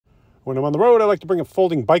When I'm on the road, I like to bring a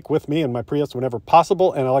folding bike with me in my Prius whenever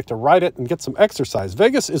possible, and I like to ride it and get some exercise.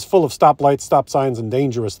 Vegas is full of stoplights, stop signs, and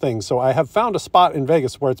dangerous things, so I have found a spot in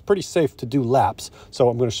Vegas where it's pretty safe to do laps. So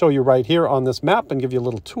I'm going to show you right here on this map and give you a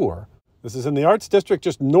little tour. This is in the Arts District,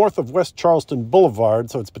 just north of West Charleston Boulevard,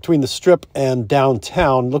 so it's between the Strip and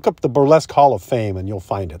downtown. Look up the Burlesque Hall of Fame, and you'll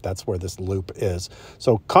find it. That's where this loop is.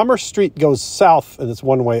 So Commerce Street goes south, and it's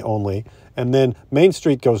one way only, and then Main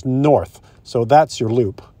Street goes north. So that's your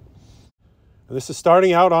loop. This is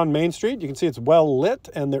starting out on Main Street. You can see it's well lit,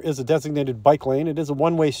 and there is a designated bike lane. It is a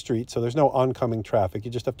one-way street, so there's no oncoming traffic.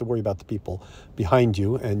 You just have to worry about the people behind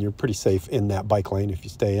you, and you're pretty safe in that bike lane if you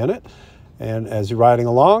stay in it. And as you're riding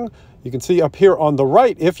along, you can see up here on the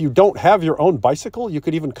right, if you don't have your own bicycle, you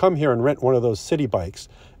could even come here and rent one of those city bikes.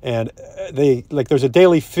 And there's a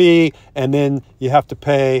daily fee, and then you have to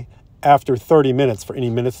pay after 30 minutes for any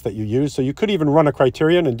minutes that you use. So you could even run a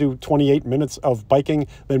criterion and do 28 minutes of biking,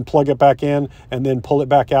 then plug it back in and then pull it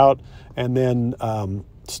back out and then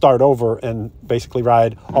start over and basically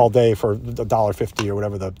ride all day for $1.50 or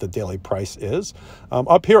whatever the daily price is.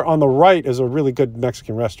 Up here on the right is a really good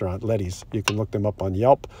Mexican restaurant, Letty's. You can look them up on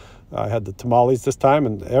Yelp. I had the tamales this time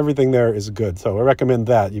and everything there is good. So I recommend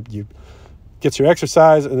that. You get your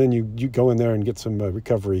exercise and then you go in there and get some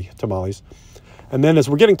recovery tamales. And then as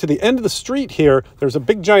we're getting to the end of the street here, there's a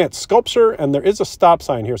big giant sculpture and there is a stop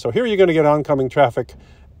sign here. So here you're going to get oncoming traffic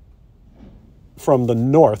from the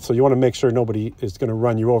north. So you want to make sure nobody is going to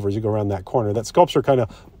run you over as you go around that corner. That sculpture kind of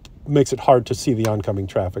makes it hard to see the oncoming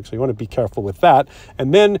traffic. So you want to be careful with that.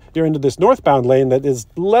 And then you're into this northbound lane that is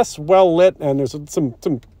less well lit, and there's some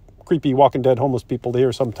creepy Walking Dead homeless people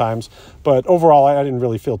here sometimes. But overall, I didn't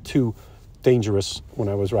really feel too dangerous when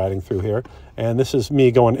I was riding through here. And this is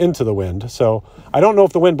me going into the wind. So I don't know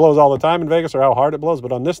if the wind blows all the time in Vegas or how hard it blows,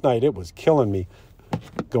 but on this night it was killing me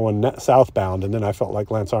going southbound, and then I felt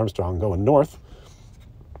like Lance Armstrong going north.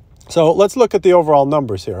 So let's look at the overall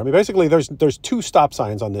numbers here. I mean, basically there's two stop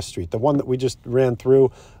signs on this street. The one that we just ran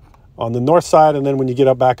through on the north side, and then when you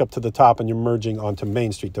get back up to the top and you're merging onto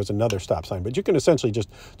Main Street, there's another stop sign. But you can essentially just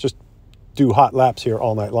do hot laps here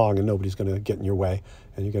all night long, and nobody's going to get in your way,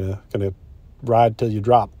 and you're gonna ride till you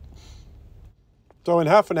drop. So in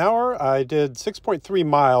half an hour, I did 6.3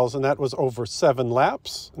 miles, and that was over 7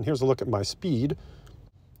 laps. And here's a look at my speed.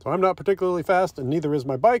 So I'm not particularly fast, and neither is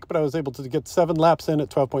my bike, but I was able to get 7 laps in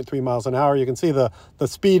at 12.3 miles an hour. You can see the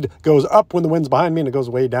speed goes up when the wind's behind me, and it goes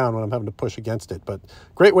way down when I'm having to push against it. But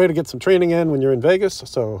great way to get some training in when you're in Vegas.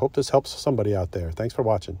 So hope this helps somebody out there. Thanks for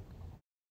watching.